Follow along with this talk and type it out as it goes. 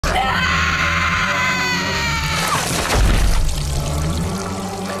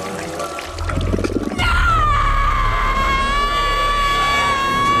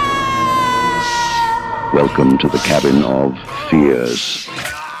Welcome to the cabin of fears.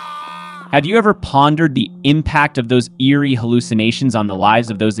 Have you ever pondered the impact of those eerie hallucinations on the lives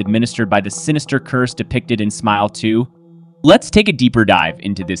of those administered by the sinister curse depicted in Smile 2? Let's take a deeper dive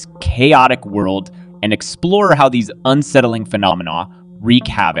into this chaotic world and explore how these unsettling phenomena wreak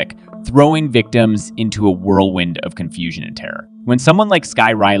havoc, throwing victims into a whirlwind of confusion and terror. When someone like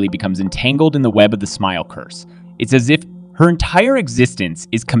Skye Riley becomes entangled in the web of the Smile curse, it's as if her entire existence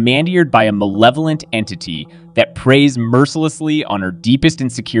is commandeered by a malevolent entity that preys mercilessly on her deepest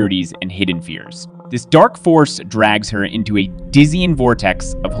insecurities and hidden fears. This dark force drags her into a dizzying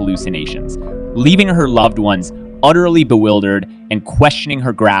vortex of hallucinations, leaving her loved ones utterly bewildered and questioning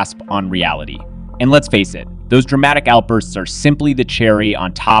her grasp on reality. And let's face it, those dramatic outbursts are simply the cherry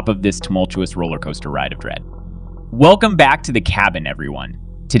on top of this tumultuous roller coaster ride of dread. Welcome back to the cabin, everyone.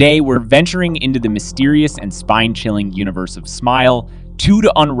 Today, we're venturing into the mysterious and spine-chilling universe of Smile,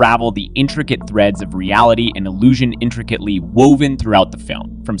 to unravel the intricate threads of reality and illusion intricately woven throughout the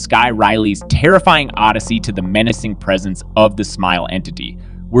film. From Skye Riley's terrifying odyssey to the menacing presence of the Smile entity,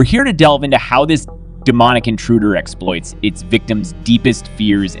 we're here to delve into how this demonic intruder exploits its victims' deepest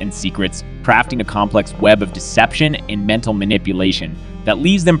fears and secrets, crafting a complex web of deception and mental manipulation that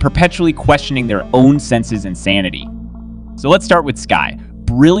leaves them perpetually questioning their own senses and sanity. So let's start with Skye,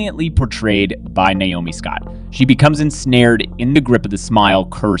 brilliantly portrayed by Naomi Scott. She becomes ensnared in the grip of the Smile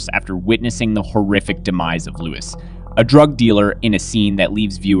curse after witnessing the horrific demise of Lewis, a drug dealer in a scene that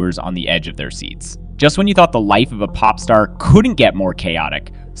leaves viewers on the edge of their seats. Just when you thought the life of a pop star couldn't get more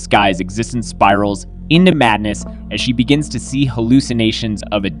chaotic, Skye's existence spirals into madness as she begins to see hallucinations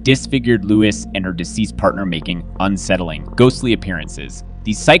of a disfigured Lewis and her deceased partner making unsettling, ghostly appearances.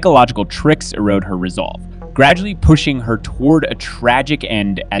 These psychological tricks erode her resolve, gradually pushing her toward a tragic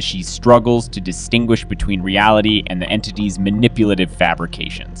end as she struggles to distinguish between reality and the entity's manipulative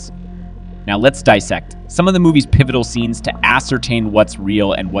fabrications. Now let's dissect some of the movie's pivotal scenes to ascertain what's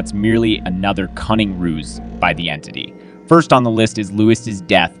real and what's merely another cunning ruse by the entity. First on the list is Lewis's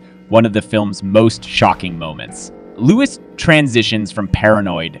death, one of the film's most shocking moments. Lewis transitions from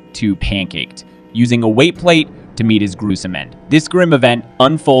paranoid to pancaked, using a weight plate to meet his gruesome end. This grim event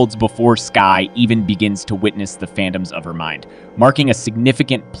unfolds before Skye even begins to witness the phantoms of her mind, marking a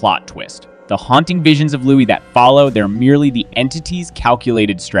significant plot twist. The haunting visions of Louis that follow, they're merely the entity's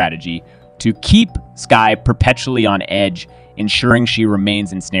calculated strategy to keep Skye perpetually on edge, ensuring she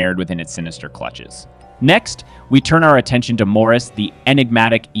remains ensnared within its sinister clutches. Next, we turn our attention to Morris, the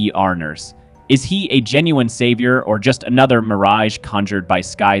enigmatic ER nurse. Is he a genuine savior or just another mirage conjured by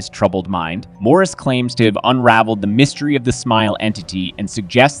Skye's troubled mind? Morris claims to have unraveled the mystery of the Smile entity and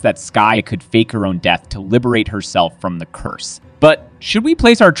suggests that Skye could fake her own death to liberate herself from the curse. But should we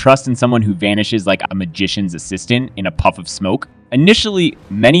place our trust in someone who vanishes like a magician's assistant in a puff of smoke? Initially,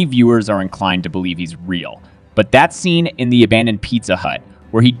 many viewers are inclined to believe he's real, but that scene in the abandoned Pizza Hut,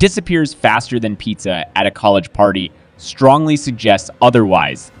 where he disappears faster than pizza at a college party, strongly suggests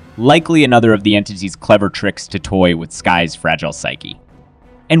otherwise, likely another of the entity's clever tricks to toy with Skye's fragile psyche.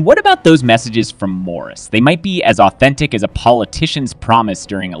 And what about those messages from Morris? They might be as authentic as a politician's promise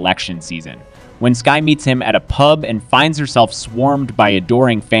during election season. When Skye meets him at a pub and finds herself swarmed by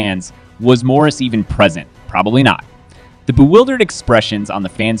adoring fans, was Morris even present? Probably not. The bewildered expressions on the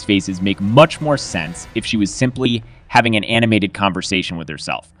fans' faces make much more sense if she was simply having an animated conversation with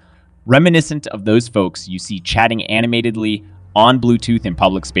herself, reminiscent of those folks you see chatting animatedly on Bluetooth in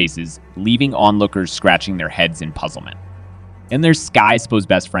public spaces, leaving onlookers scratching their heads in puzzlement. And there's Skye's supposed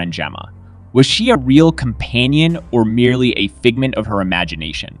best friend, Gemma. Was she a real companion or merely a figment of her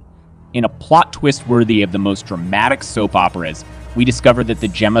imagination? In a plot twist worthy of the most dramatic soap operas, we discover that the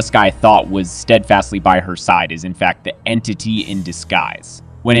Gemma Skye thought was steadfastly by her side is in fact the entity in disguise.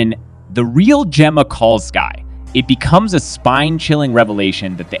 When the real Gemma calls Skye, it becomes a spine-chilling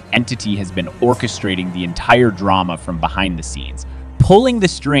revelation that the entity has been orchestrating the entire drama from behind the scenes, pulling the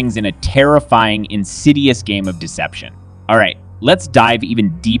strings in a terrifying, insidious game of deception. All right, let's dive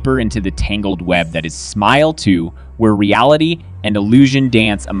even deeper into the tangled web that is Smile 2, where reality and illusion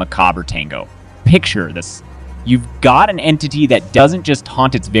dance a macabre tango. Picture this. You've got an entity that doesn't just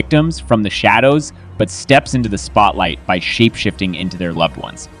haunt its victims from the shadows, but steps into the spotlight by shape-shifting into their loved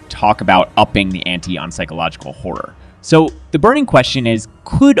ones. Talk about upping the ante on psychological horror. So the burning question is,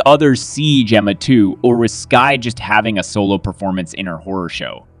 could others see Gemma too, or was Skye just having a solo performance in her horror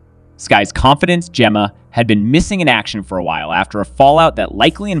show? Skye's confidence, Gemma, had been missing in action for a while after a fallout that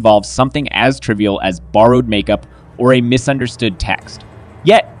likely involves something as trivial as borrowed makeup or a misunderstood text.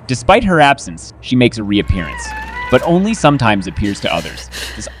 Yet, despite her absence, she makes a reappearance, but only sometimes appears to others.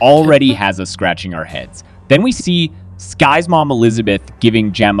 This already has us scratching our heads. Then we see Skye's mom Elizabeth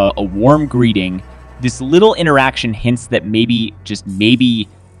giving Gemma a warm greeting, This little interaction hints that maybe, just maybe,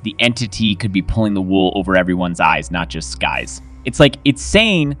 the entity could be pulling the wool over everyone's eyes, not just Skye's. It's like it's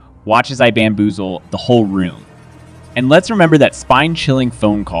saying, watch as I bamboozle the whole room. And let's remember that spine-chilling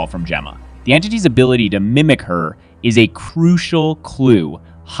phone call from Gemma. The entity's ability to mimic her is a crucial clue,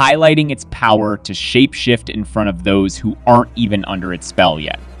 highlighting its power to shapeshift in front of those who aren't even under its spell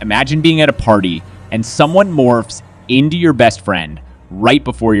yet. Imagine being at a party and someone morphs into your best friend right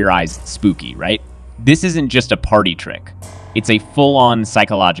before your eyes. It's spooky, right? This isn't just a party trick. It's a full-on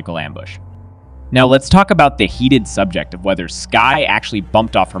psychological ambush. Now let's talk about the heated subject of whether Skye actually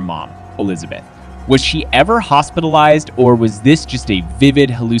bumped off her mom, Elizabeth. Was she ever hospitalized, or was this just a vivid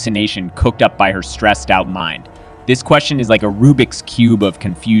hallucination cooked up by her stressed out mind? This question is like a Rubik's Cube of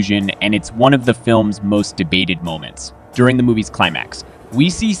confusion, and it's one of the film's most debated moments. During the movie's climax, we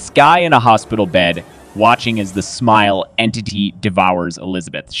see Skye in a hospital bed, watching as the smile entity devours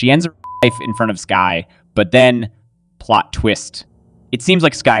Elizabeth. She ends her life in front of Skye, but then, plot twist, it seems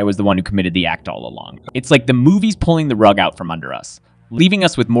like Skye was the one who committed the act all along. It's like the movie's pulling the rug out from under us, leaving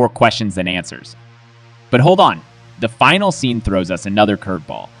us with more questions than answers. But hold on, the final scene throws us another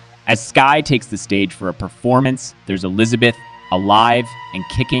curveball. As Skye takes the stage for a performance, there's Elizabeth, alive and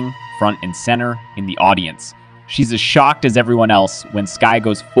kicking front and center in the audience. She's as shocked as everyone else when Skye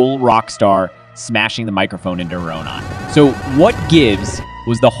goes full rock star, smashing the microphone into her own eye. So what gives?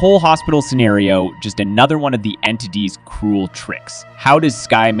 Was the whole hospital scenario just another one of the entity's cruel tricks? How does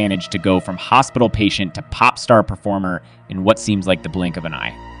Skye manage to go from hospital patient to pop star performer in what seems like the blink of an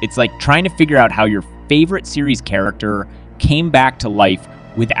eye? It's like trying to figure out how your favorite series character came back to life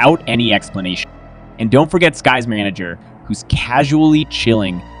without any explanation. And don't forget Skye's manager, who's casually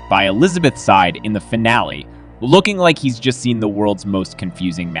chilling by Elizabeth's side in the finale, looking like he's just seen the world's most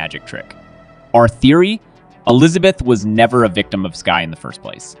confusing magic trick. Our theory? Elizabeth was never a victim of Skye in the first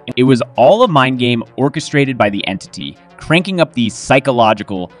place. It was all a mind game orchestrated by the entity, cranking up the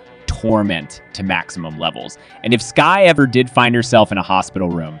psychological torment to maximum levels. And if Skye ever did find herself in a hospital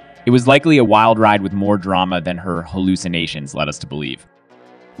room, it was likely a wild ride with more drama than her hallucinations led us to believe.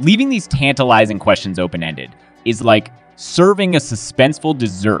 Leaving these tantalizing questions open-ended is like serving a suspenseful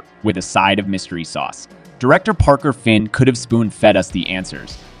dessert with a side of mystery sauce. Director Parker Finn could have spoon-fed us the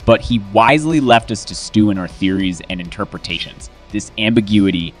answers, but he wisely left us to stew in our theories and interpretations. This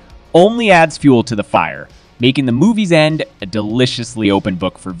ambiguity only adds fuel to the fire, making the movie's end a deliciously open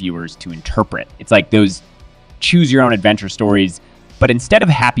book for viewers to interpret. It's like those choose-your-own-adventure stories, but instead of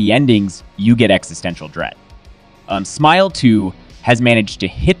happy endings, you get existential dread. Smile 2 has managed to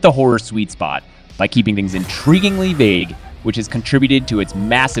hit the horror sweet spot by keeping things intriguingly vague, which has contributed to its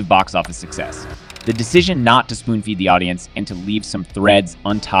massive box office success. The decision not to spoon-feed the audience and to leave some threads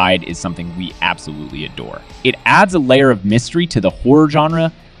untied is something we absolutely adore. It adds a layer of mystery to the horror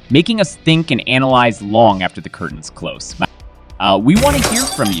genre, making us think and analyze long after the curtains close. We want to hear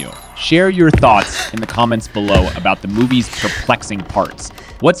from you. Share your thoughts in the comments below about the movie's perplexing parts.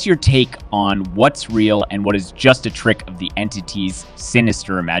 What's your take on what's real and what is just a trick of the entity's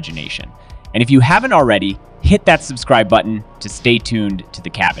sinister imagination? And if you haven't already, hit that subscribe button to stay tuned to The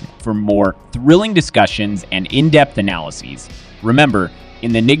Cabin for more thrilling discussions and in-depth analyses. Remember,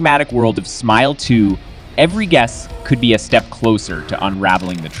 in the enigmatic world of Smile 2, every guess could be a step closer to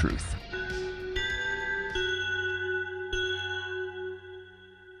unraveling the truth.